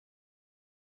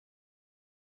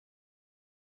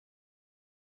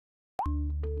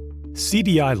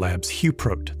CDI Lab's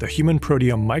HuProt, the Human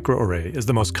Proteome Microarray, is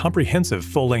the most comprehensive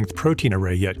full-length protein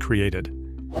array yet created.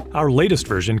 Our latest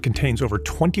version contains over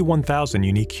 21,000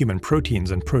 unique human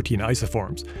proteins and protein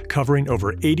isoforms, covering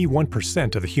over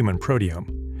 81% of the human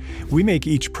proteome. We make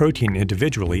each protein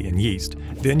individually in yeast,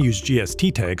 then use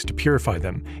GST tags to purify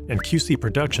them, and QC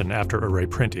production after array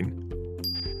printing.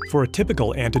 For a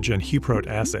typical antigen HuProt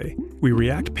assay, we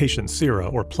react patient sera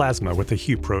or plasma with the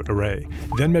HuProt array,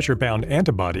 then measure bound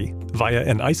antibody via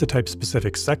an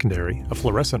isotype-specific secondary, a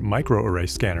fluorescent microarray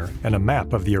scanner, and a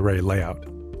map of the array layout.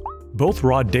 Both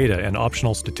raw data and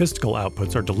optional statistical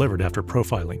outputs are delivered after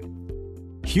profiling.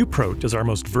 HuProt is our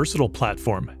most versatile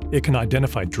platform. It can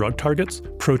identify drug targets,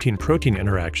 protein-protein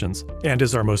interactions, and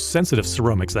is our most sensitive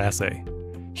seromics assay.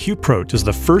 HuProt is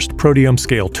the first proteome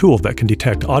scale tool that can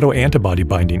detect autoantibody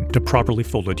binding to properly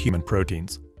folded human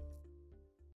proteins.